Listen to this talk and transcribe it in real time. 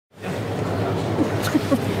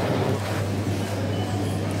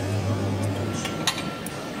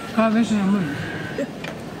Hvað vissi það mun?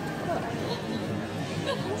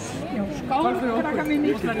 Já, skál, krakka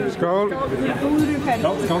minni. Skál. Góður í ferð.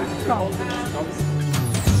 Skál.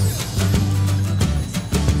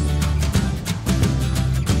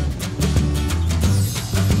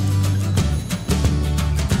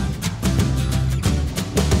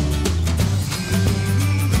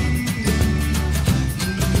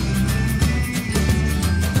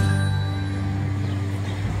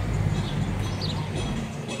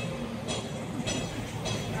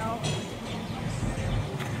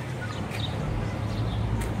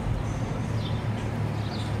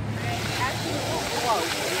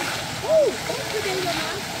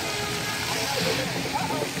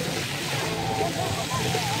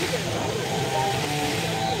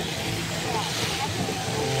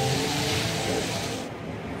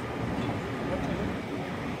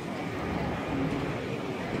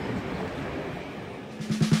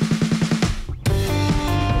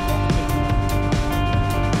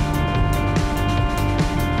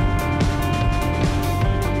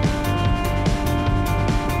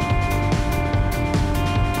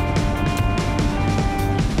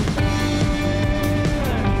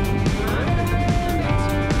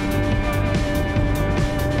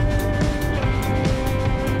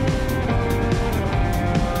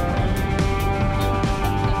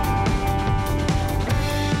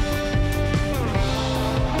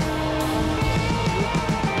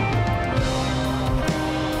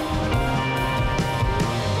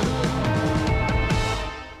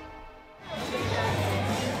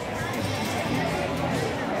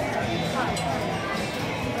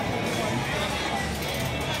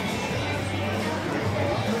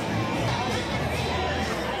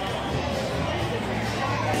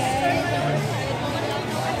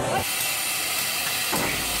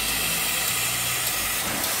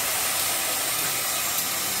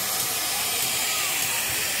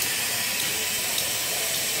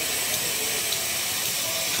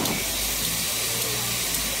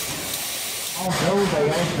 Also, they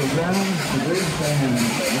actually ground the grapes and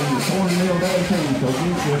the cornmeal day too, so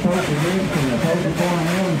get your turkey grapes and the turkey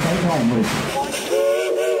cornmeal and take home with you.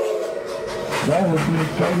 That was Miss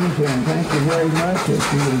Katie's, and thank you very much if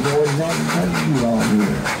you enjoyed that and thank you all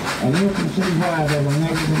here. And you can see why that the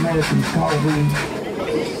Native Americans call these.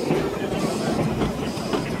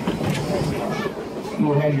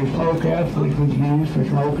 You had your smokehouse, which was used for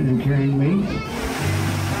smoking and curing meat.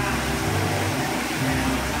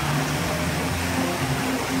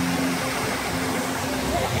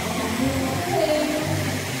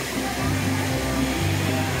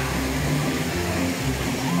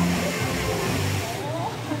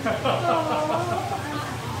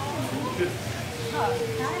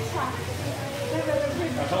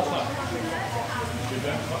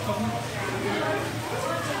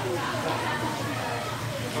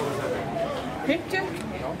 Pittu?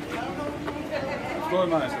 Ja. Står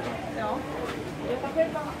med sig. Ja.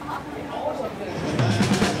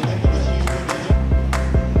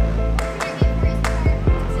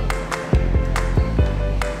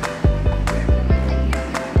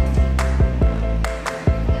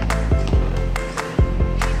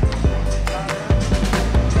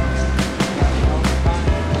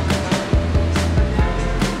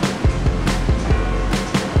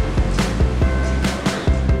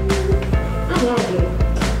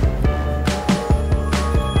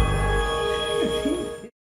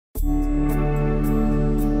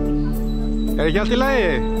 Ekki allt í lagi?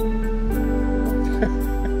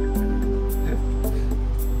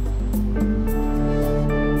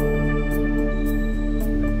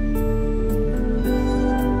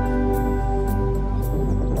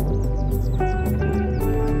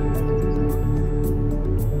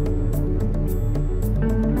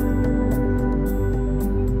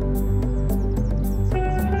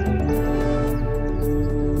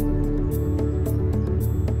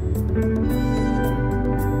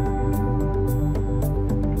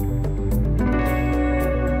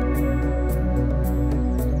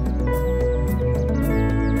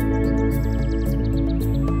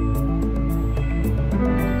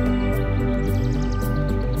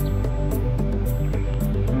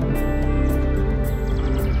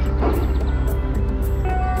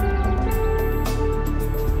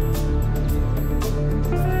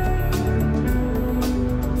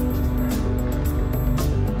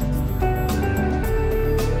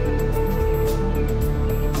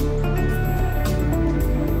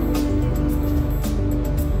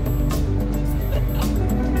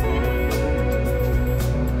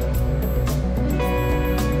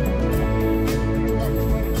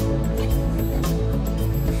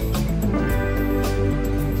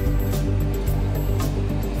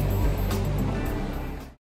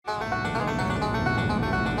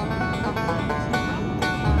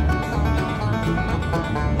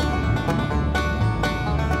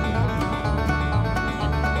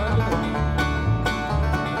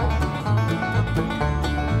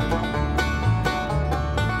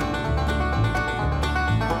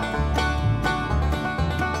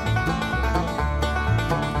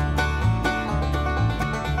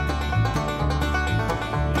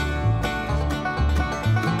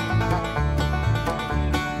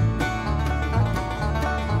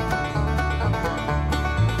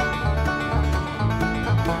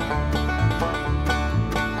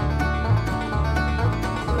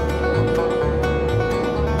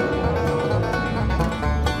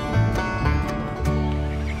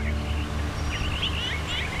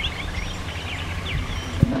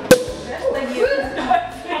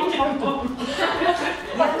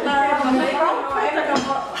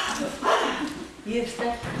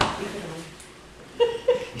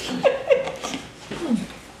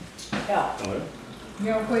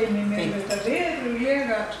 Já, Guðni, mér finnst þetta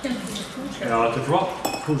verulega skemmtilegt húsið. Já, þetta flott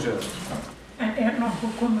húsið. En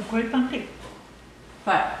nokkuð komið kaupandi?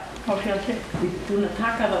 Hvað? Á fjallið? Við erum búin að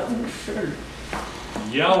taka það úr sölu.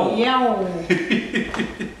 Já! Já! Það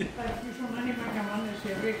er ekki svona nýmanga manni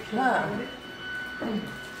sem vikslur.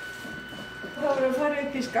 Þá verðum við að fara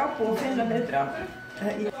upp í skáp og finna betra.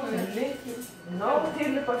 Ná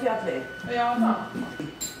til upp á fjallið. Já, það.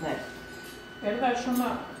 Nei. Það svona...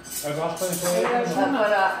 Er það alltaf eins og Það svona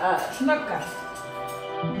bara snöggar.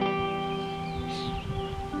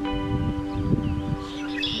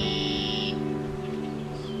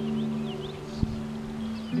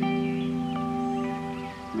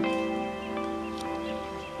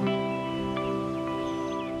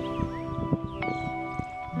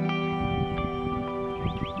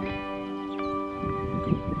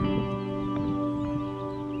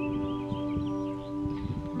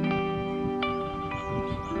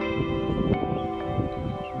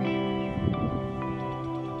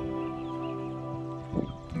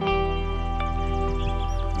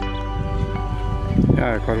 Já,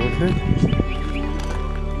 hvað voru þið?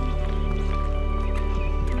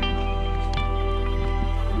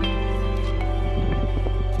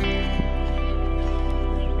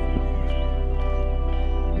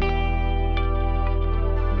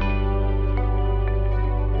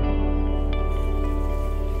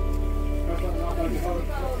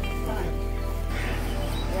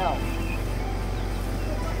 Já.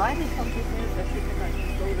 Væri þá til þess að þetta var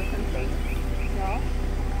stóra fundleik. Já.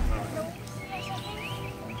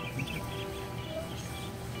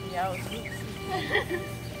 Ja,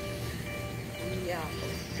 yeah.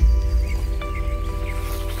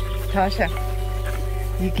 Tasha,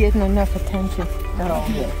 you getting enough attention at all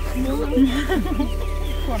yet?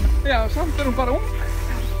 Já, samt hún bara ung.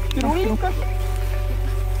 Unglingar.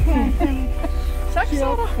 6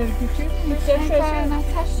 ára. Er ekki 7?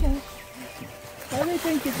 Það veit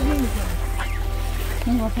ekki til henni svona.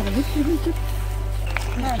 Hún var bara vitt í húsið.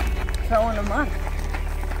 Sá hana marg.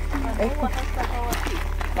 Eitthvað.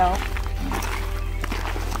 Já.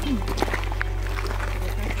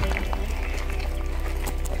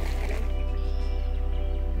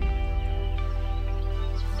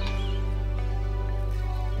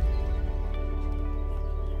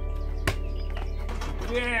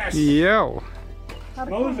 Yes! Já!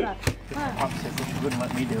 Náðu þið? Pop said that she wouldn't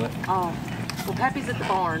let me do it. Oh. Well, Peppy's at the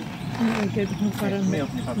barn. Nú getur hún bara með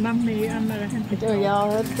nammi í annara hendi. Já,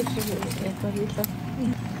 þetta er svo eitthvað lítið.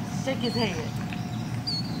 Stick his head.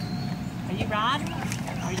 Are you riding?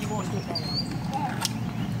 Or you want to get down?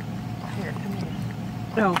 Here, come here.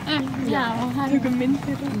 Já, hann tökum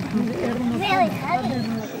myndir. Really heavy.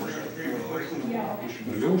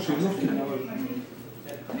 Ljós í loftinu.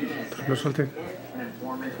 Ljós svolítið. An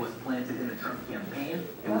informant was planted in the Trump campaign.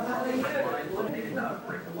 It was but they did not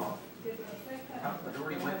break the law. House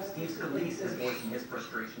Majority Whip Steve Scalise is voicing his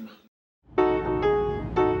frustration.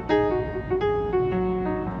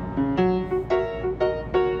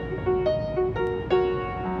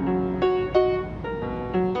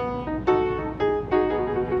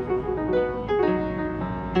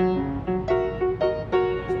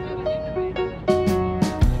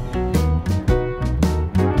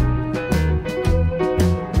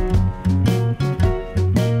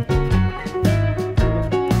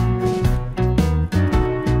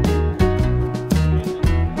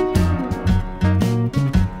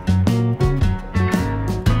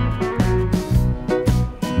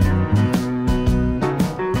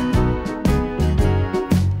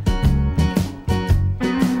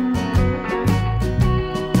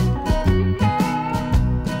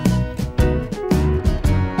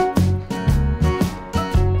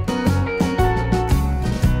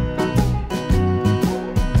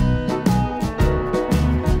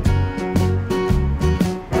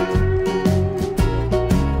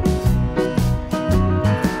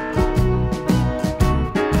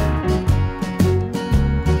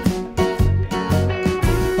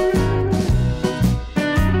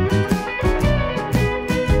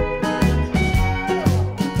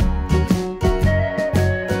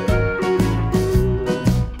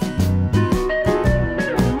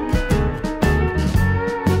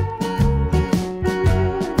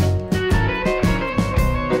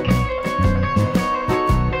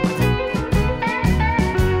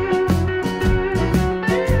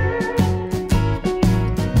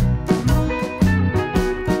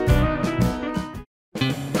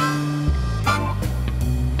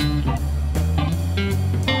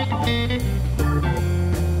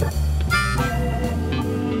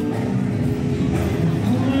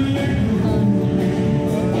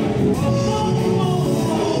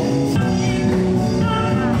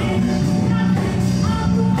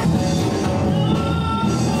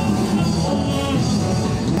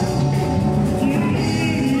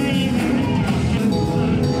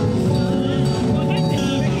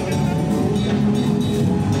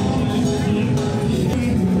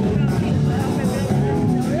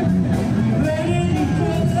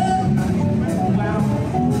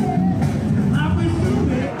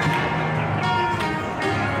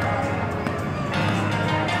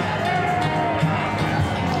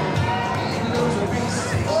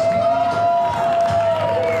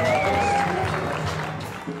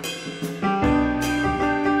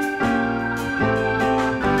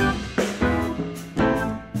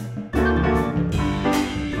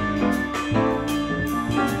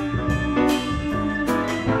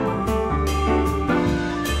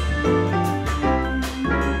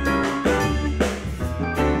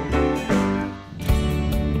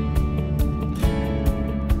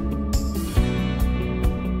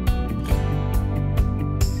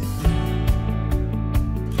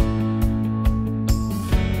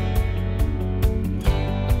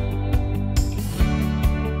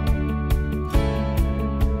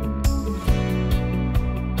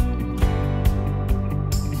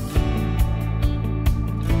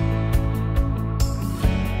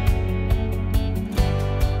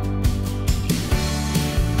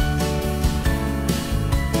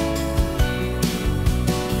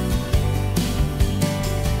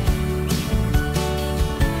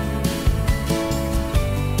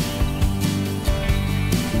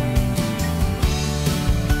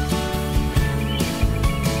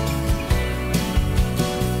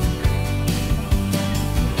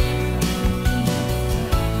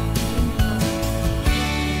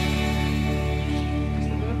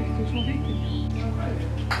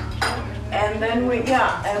 And then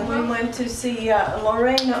we went to see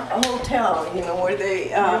Lorraine Hotel, you know, where they,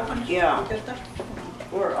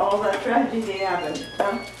 where all the tragedy happened.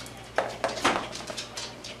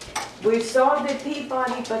 We saw the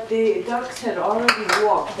Peabody, but the ducks had already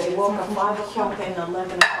walked. They woke at 5 o'clock and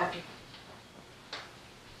 11 o'clock.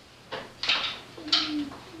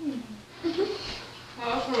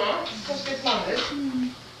 Ja, sådär. Skottlandet.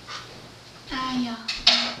 Ja.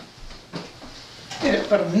 Det är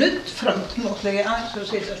bara nytt framåt någonting så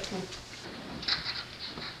sitter det på.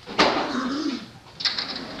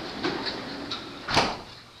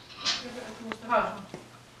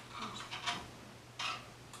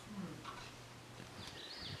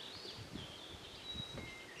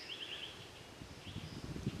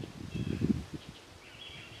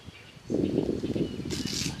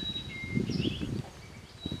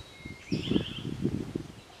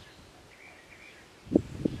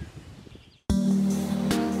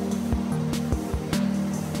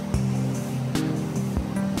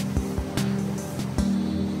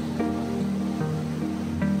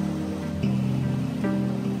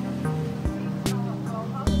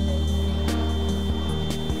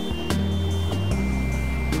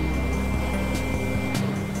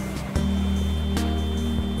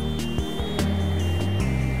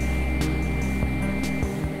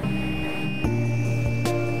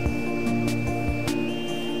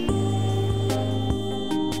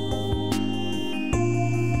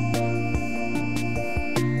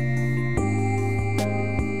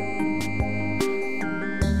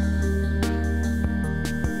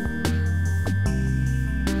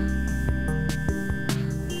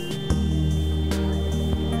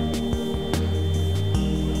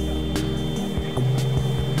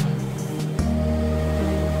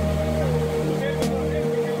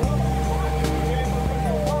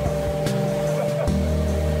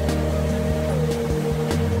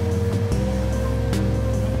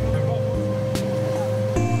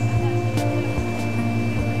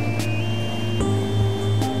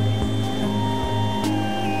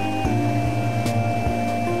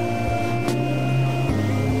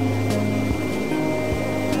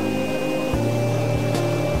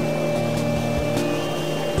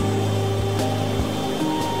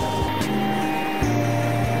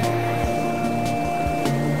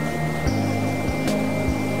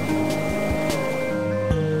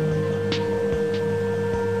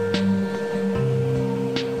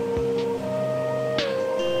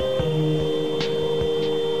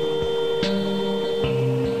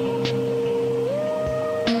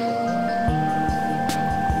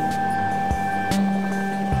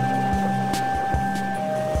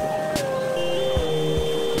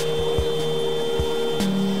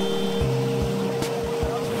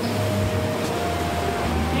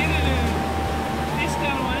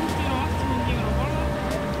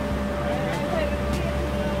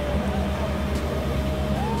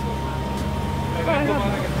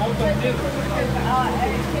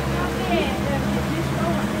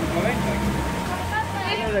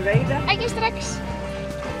 Ekki strax.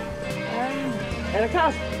 Er það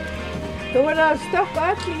kalt? Þú verður að stökkva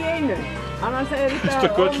öll í einu, annars er þetta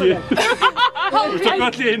Stökkva öll í einu. Þú stökkva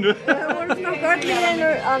öll í einu. Þú verður að stökkva öll í einu,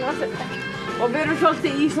 annars er... Og við erum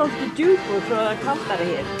svolítið í svolítið djúpur, svo það er kaldari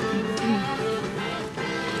hér.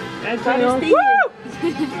 Það er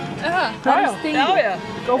stíginn. Það er stíginn. Já.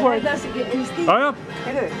 Go for it. Það er stíginn. Já.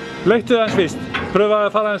 Leittu það eins fyrst. Pröfa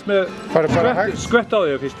að fara eins með skvett á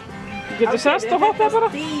þig fyrst. Þú getur sest og hoppað bara.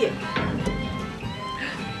 Stíginn.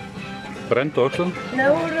 Brend á öxlun. Nei,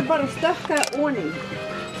 þú verður bara að stökka onni.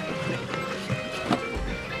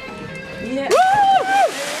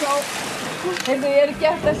 Heyrðu, ég er ekki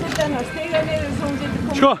eftir að setja hennar stiga niður svo hún getur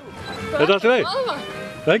komið. Sko, þetta er allt í leið.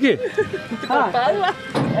 Það ekki?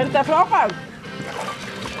 Er þetta frábært?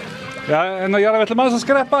 Já, en ég er að ætla maður að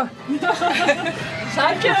skreppa.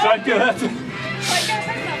 Sækja þetta.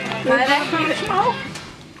 Það er ekki smá.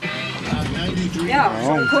 Já,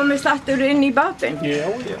 svo komist aftur inn í bátinn. Já.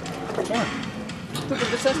 Þú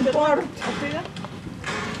getur sest þér borð á stíða.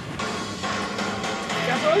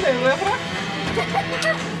 Já, svo leiðum við að fara.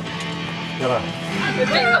 Gjara. Þú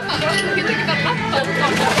getur ekki bara lappað.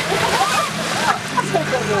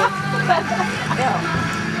 Já.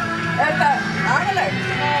 Er þetta agalegt?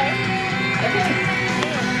 Nei.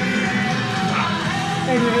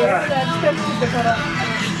 Það er skemmtilegt að fara.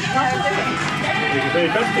 Ekki þau í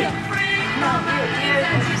belti?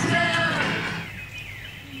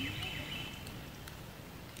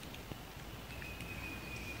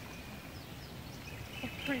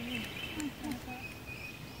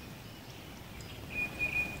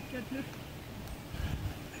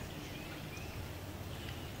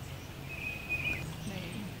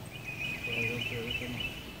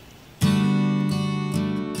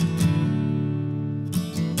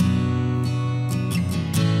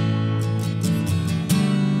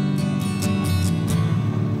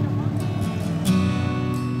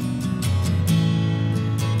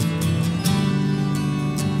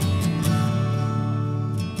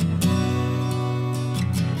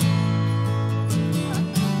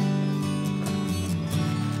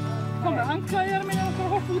 Anklagar mig að fara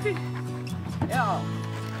að hoppa úti. Já.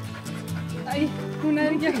 Æ, hún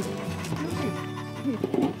ekki.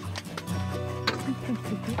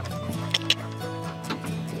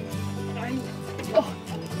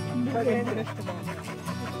 Hvað þetta eftir það?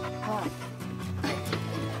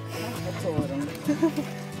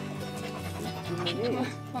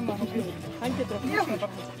 Hann getur að fara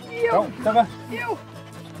bara. Já, taka. Jú.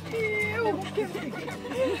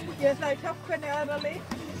 Ég ætla að hjálpa henni aðra leið.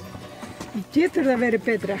 Getur það verið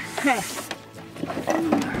betra?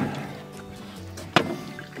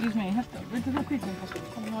 Excuse me, viltu þú hvítinn?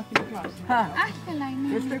 Það er ekki glas. Ekki lægni.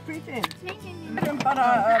 Viltu hvítinn? Nei. Við erum bara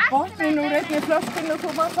botnin úr einni flöskinu og þú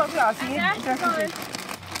mátt á glas. Ég drekka því.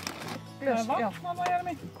 Það er vatn, mamma, ég er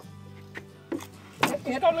mig.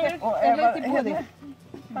 Er leit í búði.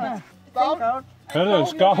 Skál. Hörðu,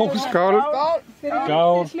 skál.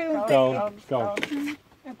 Skál.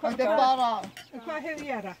 Þetta er bara... Hvað hefur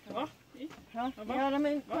ég að rækka? Jæra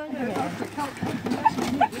minn, hvað er það?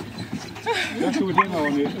 Hættu við hérna á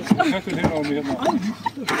mig hérna.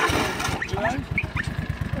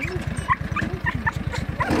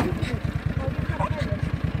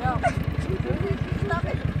 Já.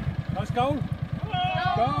 Skál.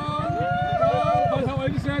 Pas á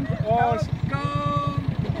Iceland og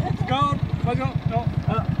skál. Pas á.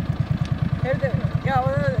 Heyrðu, já,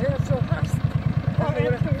 það er svo fast.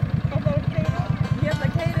 Ég ætla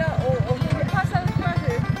að keyra og þú passaði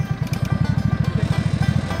glasið.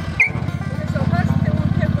 Það er svo fast þegar hún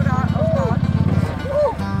tekur á stað.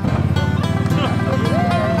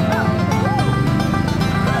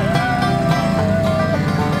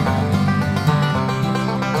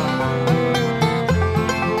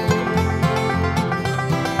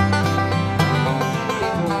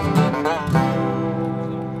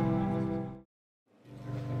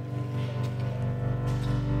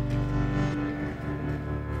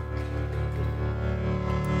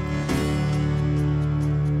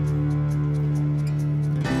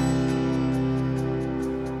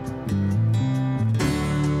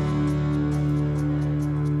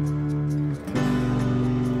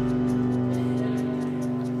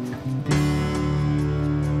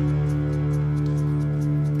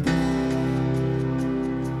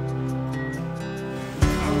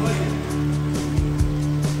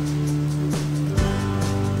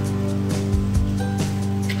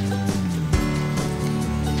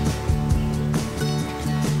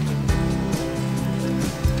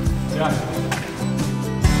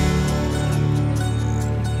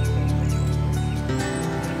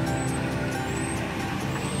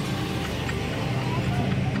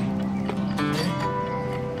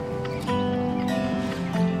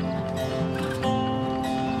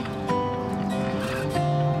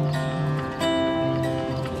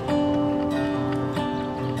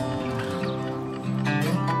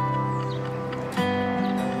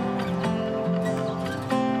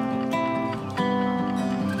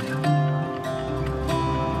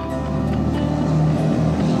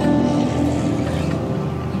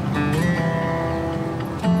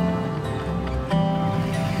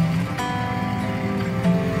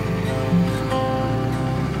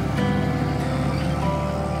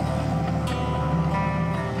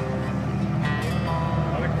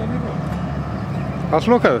 Allt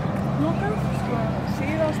lokað? Lokað,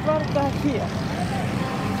 síðast var þetta hér.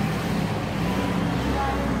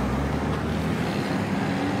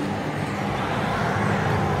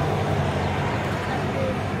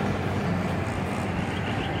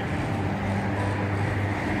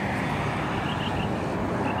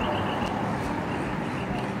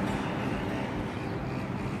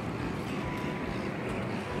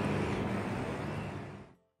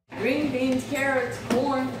 Green beans, carrots,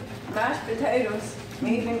 corn, mashed potatoes,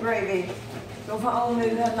 meat and gravy. Svo fáum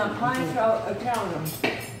við þarna pæ frá kjánum.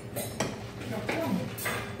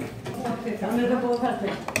 Hún er búið þetta.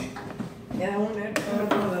 Já, hún er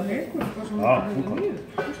búið að myrkur.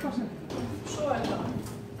 Svo er það.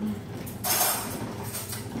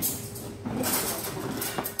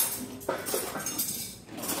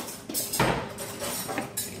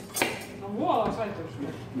 Voða sætur.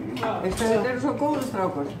 Veistu, þetta eru svo góðu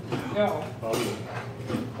strákur. Já.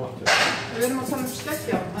 Við erum að tala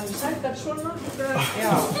sleggja. Hann sættar svona.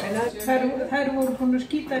 Já, en Þær voru búin að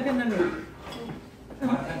skýta hérna nú.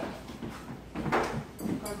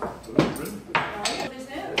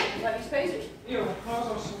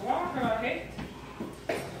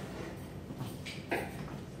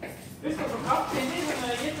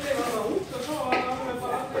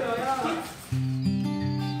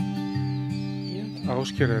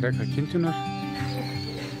 Ásgeir að reka kindurnar.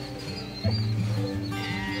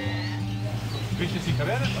 Viltu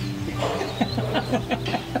cigaretta?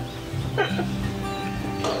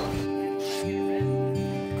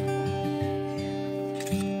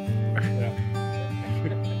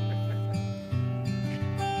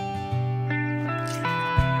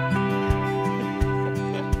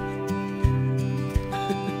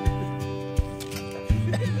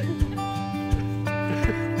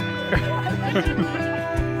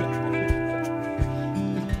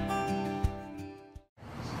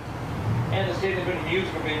 And the state has been a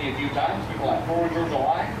musical venue a few times. People like Florida Georgia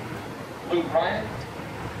Line, Luke Bryan,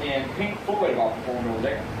 and Pink Floyd have all performed over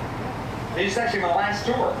there. This is actually my last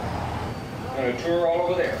tour. I'm going to tour all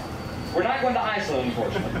over there. We're not going to Iceland,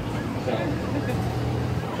 unfortunately. So,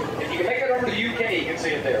 if you can make it over to the UK, you can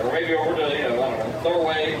see it there. Or maybe over to, I don't know,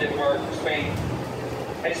 Norway, Denmark, Spain.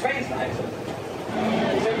 And Spain's nice. So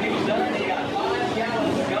when he was done, he got 5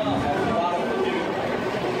 gallons of gum off the bottom of the tube.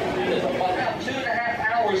 There's about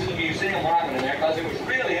 2.5 hours in the museum rhyming in there because it was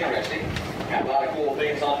really interesting. Got a lot of cool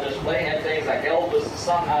things on display. Had things like Elvis,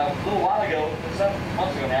 a little while ago, 7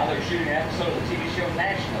 months ago now, they were shooting an episode of the TV show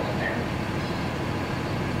Nashville in there.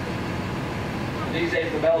 These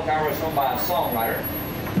days, the bell tower is owned by a songwriter.